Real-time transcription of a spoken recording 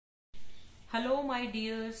Hello my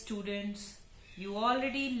dear students, you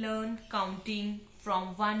already learned counting from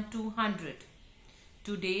 1 to 100.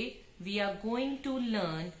 Today we are going to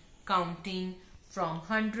learn counting from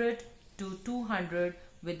 100 to 200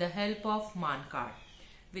 with the help of mark card.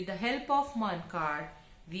 With the help of mark card,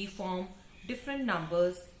 we form different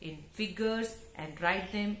numbers in figures and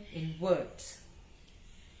write them in words.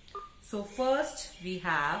 So first we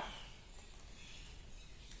have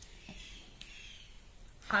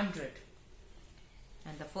 100.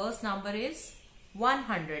 And the first number is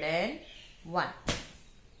 101.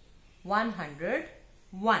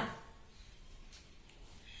 101.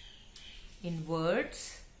 In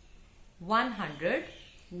words,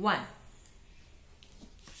 101.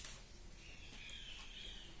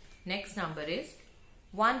 Next number is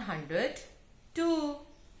 102.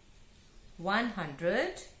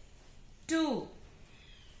 102.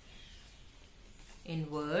 In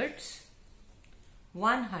words,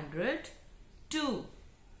 102.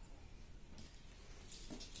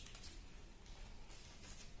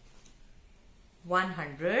 One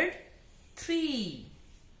hundred three.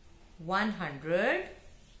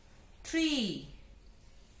 103.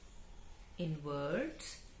 In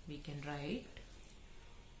words, we can write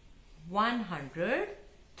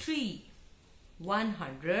 103.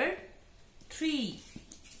 103.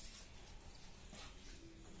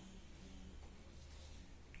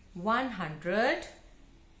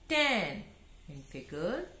 110. In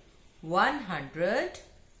figure,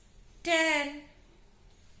 110.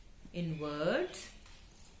 In words,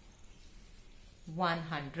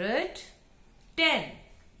 110.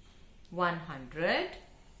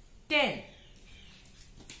 110.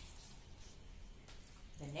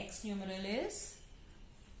 The next numeral is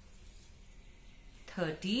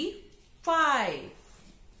 35.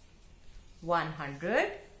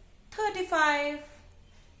 135.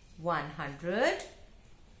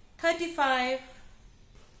 135.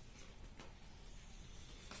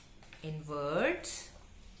 In words,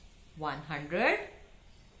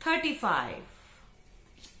 135.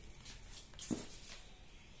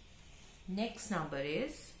 Next number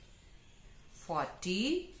is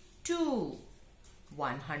 42.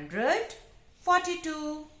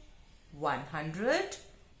 142.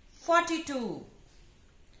 142.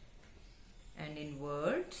 And in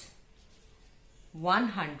words,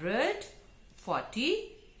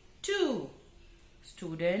 142.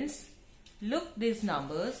 Students, look these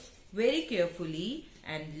numbers very carefully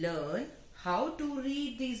and learn how to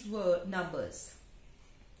read these numbers.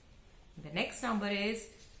 The next number is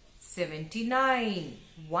 79.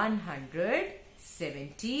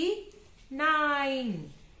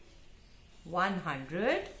 179.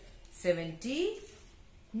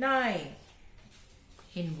 179.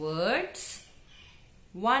 In words,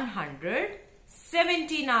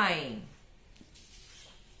 179.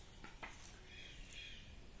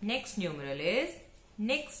 Next numeral is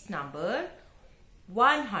next number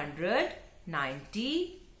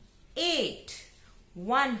 198.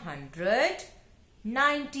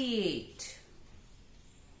 198.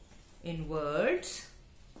 In words,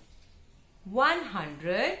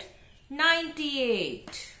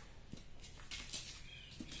 198.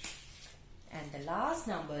 And the last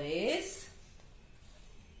number is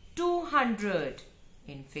 200.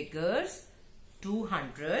 In figures,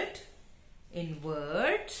 200. In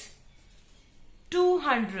words,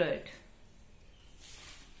 200.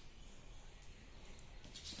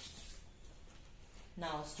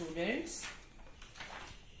 Now students,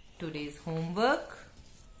 today's homework.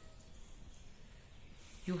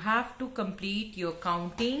 You have to complete your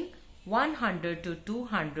counting 100 to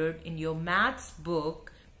 200 in your maths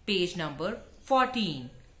book, page number 14.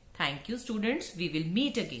 Thank you students. We will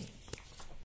meet again.